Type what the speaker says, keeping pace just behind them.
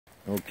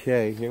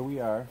Okay, here we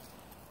are.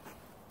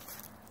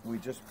 We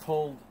just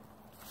pulled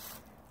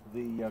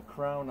the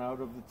crown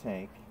out of the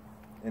tank,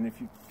 and if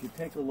you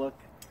take a look,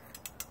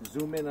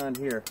 zoom in on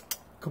here,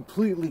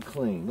 completely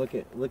clean. Look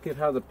at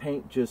how the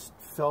paint just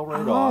fell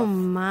right off. Oh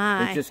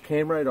my! It just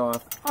came right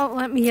off. Oh,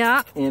 let me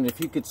up. And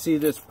if you could see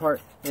this part,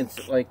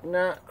 it's like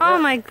oh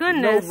my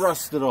goodness! No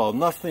rust at all.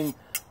 Nothing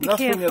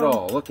at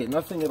all. Look at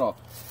nothing at all.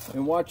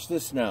 And watch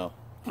this now.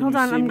 Hold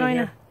on, I'm going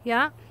to.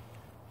 Yeah.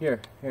 Here,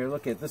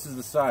 look at this is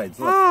the sides.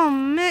 Look.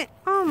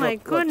 Oh my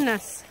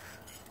goodness!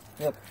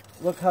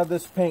 Look how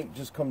this paint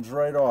just comes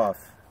right off.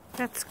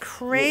 That's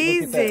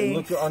crazy. Look at that. And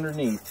look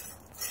underneath.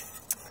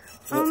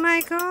 Oh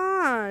my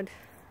God!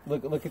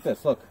 Look at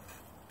this. Look.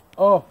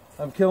 Oh,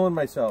 I'm killing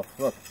myself.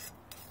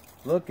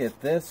 Look at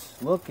this.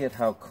 Look at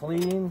how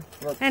clean.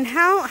 Look. And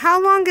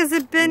how long has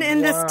it been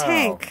in this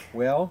tank?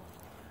 Well,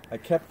 I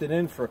kept it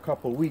in for a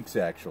couple weeks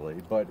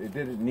actually, but it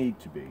didn't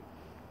need to be.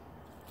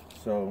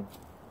 So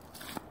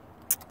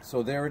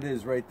there it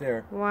is right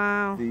there.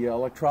 Wow. The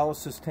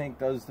electrolysis tank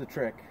does the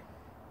trick.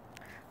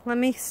 Let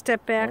me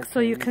step back so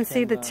you can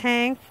see the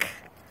tank.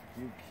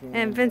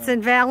 And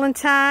Vincent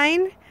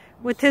Valentine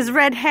with his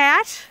red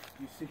hat.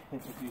 You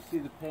see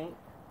the paint?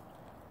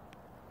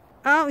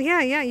 Oh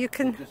yeah, you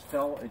can. It just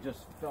fell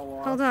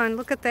off. Hold on,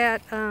 look at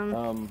that.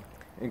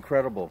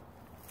 Incredible.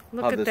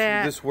 Look at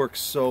that. This works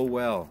so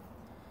well.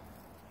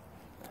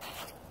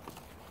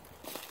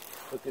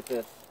 Look at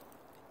this.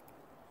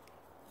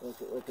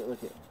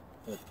 Look at.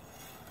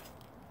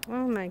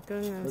 Oh my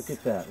goodness. Look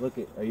at that.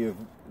 You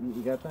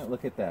got that?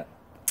 Look at that.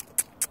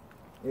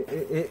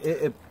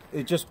 It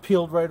just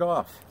peeled right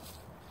off.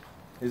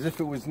 As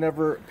if it was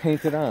never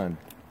painted on.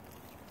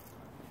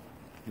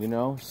 You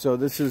know? So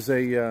this is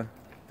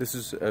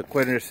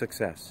quite a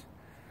success.